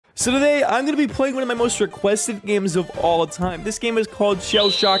So today, I'm going to be playing one of my most requested games of all time. This game is called Shell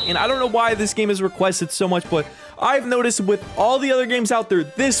Shock, and I don't know why this game is requested so much, but I've noticed with all the other games out there,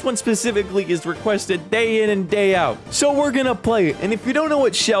 this one specifically is requested day in and day out. So we're going to play it, and if you don't know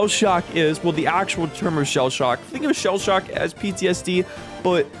what Shell Shock is, well, the actual term is Shell Shock. Think of Shell Shock as PTSD,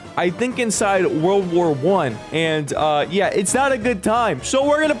 but I think inside World War I, and yeah, it's not a good time, so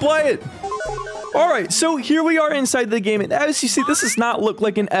we're going to play it. Alright, so here we are inside the game, and as you see, this does not look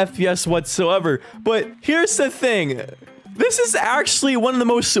like an FPS whatsoever, but here's the thing. This is actually one of the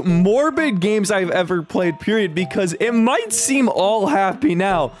most morbid games I've ever played, period, because it might seem all happy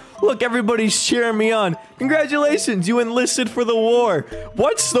now. Look, everybody's cheering me on. Congratulations, you enlisted for the war.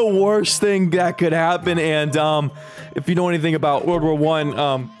 What's the worst thing that could happen? And, if you know anything about World War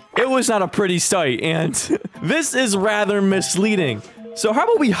I, it was not a pretty sight, and this is rather misleading. So how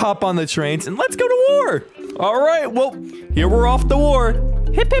about we hop on the trains and let's go to war? All right, well, here we're off to war.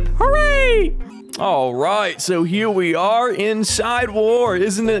 Hip, hip, hooray! All right, so here we are inside war.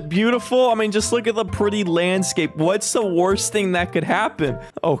 Isn't it beautiful? I mean, just look at the pretty landscape. What's the worst thing that could happen?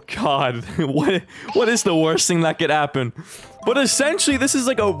 Oh, God. What is the worst thing that could happen? But essentially, this is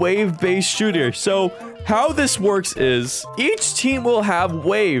like a wave-based shooter. So how this works is each team will have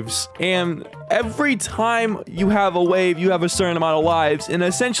waves, and every time you have a wave, you have a certain amount of lives, and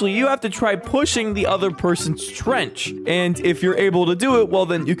essentially you have to try pushing the other person's trench. And if you're able to do it, well,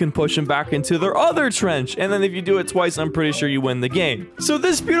 then you can push them back into their other trench. And then if you do it twice, I'm pretty sure you win the game. So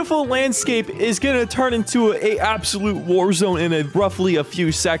this beautiful landscape is gonna turn into an absolute war zone in roughly a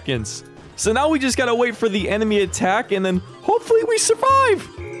few seconds. So now we just gotta wait for the enemy attack, and then hopefully we survive.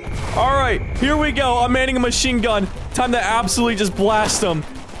 All right, here we go. I'm manning a machine gun. Time to absolutely just blast them.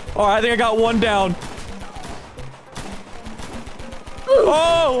 All right, I think I got one down.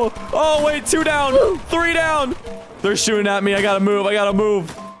 Oh, wait, 2 down, 3 down. They're shooting at me. I gotta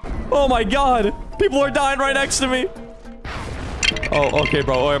move. Oh my God, people are dying right next to me. Oh, okay,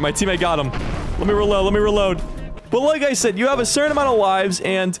 bro. All right, my teammate got him. Let me reload. But like I said, you have a certain amount of lives,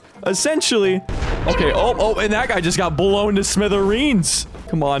 and essentially... Okay, oh, and that guy just got blown to smithereens.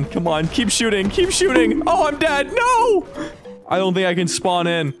 Come on, keep shooting. Oh, I'm dead. No! I don't think I can spawn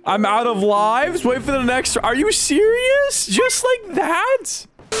in. I'm out of lives. Wait for the next... Are you serious? Just like that?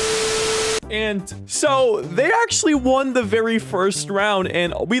 And so they actually won the very first round,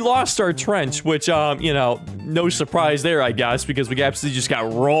 and we lost our trench, which, you know, no surprise there, I guess, because we absolutely just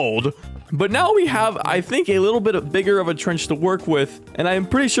got rolled. But now we have, I think, a little bit bigger of a trench to work with, and I'm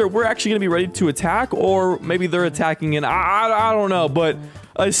pretty sure we're actually going to be ready to attack, or maybe they're attacking, and I don't know, but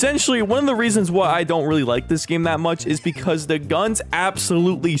essentially, one of the reasons why I don't really like this game that much is because the guns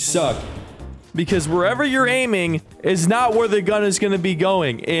absolutely suck. Because wherever you're aiming is not where the gun is going to be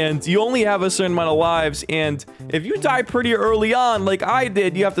going, and you only have a certain amount of lives, and if you die pretty early on, like I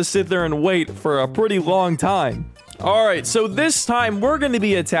did, you have to sit there and wait for a pretty long time. All right, so this time we're going to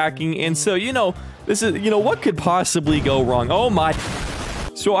be attacking, and so, you know, this is, you know, what could possibly go wrong? Oh my.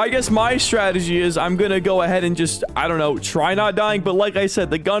 So I guess my strategy is I'm going to go ahead and just, I don't know, try not dying, but like I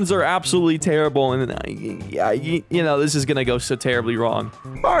said, the guns are absolutely terrible, and yeah, you know, this is going to go so terribly wrong.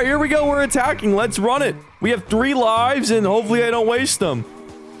 All right, here we go. We're attacking. Let's run it. We have 3 lives, and hopefully I don't waste them.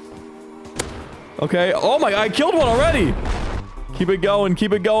 Okay. Oh my, I killed one already. Keep it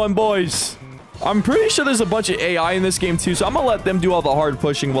going, boys. I'm pretty sure there's a bunch of AI in this game too, so I'm gonna let them do all the hard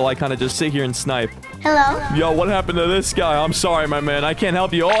pushing while I kind of just sit here and snipe. Hello? Yo, what happened to this guy? I'm sorry, my man. I can't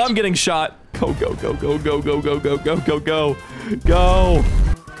help you. Oh, I'm getting shot. Go. Go.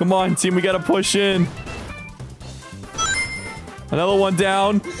 Come on, team. We gotta push in. Another one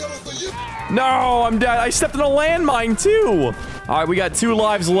down. No, I'm dead. I stepped in a landmine too. All right, we got 2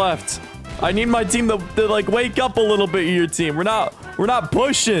 lives left. I need my team to like wake up a little bit here, team. We're not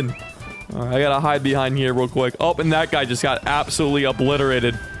pushing. All right, I gotta hide behind here real quick. Oh, and that guy just got absolutely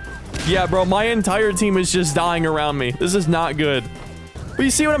obliterated. Yeah, bro, my entire team is just dying around me. This is not good. But you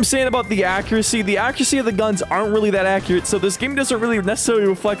see what I'm saying about the accuracy? The accuracy of the guns aren't really that accurate, so this game doesn't really necessarily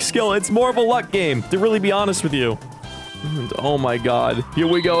reflect skill. It's more of a luck game, to really be honest with you. And, oh my God. Here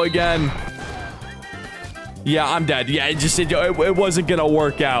we go again. Yeah, I'm dead. Yeah, it wasn't gonna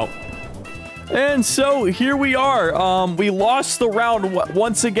work out. And so here we are. We lost the round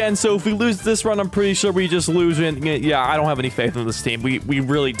once again. So if we lose this round, I'm pretty sure we just lose. Yeah, I don't have any faith in this team. We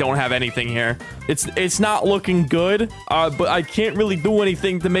really don't have anything here. It's not looking good, but I can't really do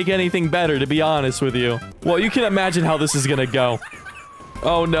anything to make anything better, to be honest with you. Well, you can imagine how this is gonna go.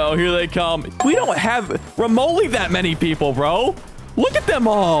 Oh no, here they come. We don't have remotely that many people, bro. Look at them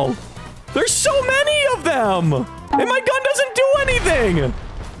all. There's so many of them. And my gun doesn't do anything.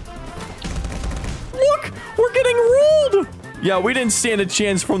 Look, we're getting ruled. Yeah, we didn't stand a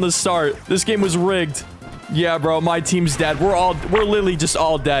chance from the start. This game was rigged. Yeah, bro, my team's dead. We're literally just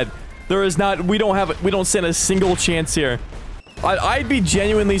all dead. There is not, we don't stand a single chance here. I'd be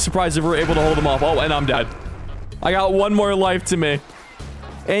genuinely surprised if we're able to hold them off. Oh, and I'm dead. I got one more life to me.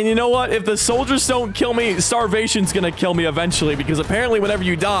 And you know what? If the soldiers don't kill me, starvation's gonna kill me eventually, because apparently whenever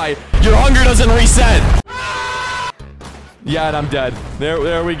you die, your hunger doesn't reset. Yeah, and I'm dead.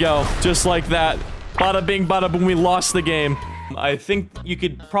 There we go. Just like that. Bada bing, bada boom, we lost the game. I think you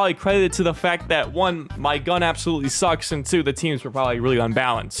could probably credit it to the fact that, one, my gun absolutely sucks, and two, the teams were probably really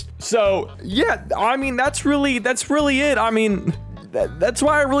unbalanced. So, yeah, I mean, that's really it. I mean, that's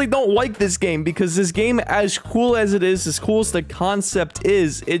why I really don't like this game, because this game, as cool as it is, as cool as the concept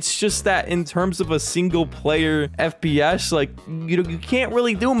is, it's just that in terms of a single player FPS, like, you can't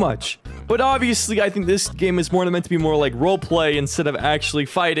really do much. But obviously, I think this game is more meant to be more like roleplay instead of actually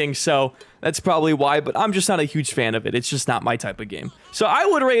fighting, so that's probably why, but I'm just not a huge fan of it. It's just not my type of game. So I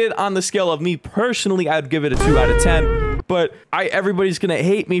would rate it on the scale of me personally, I'd give it a 2 out of 10, but everybody's gonna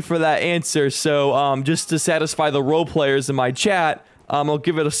hate me for that answer, so just to satisfy the role players in my chat, I'll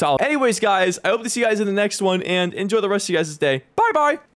give it a solid. Anyways, guys, I hope to see you guys in the next one, and enjoy the rest of you guys' day. Bye-bye!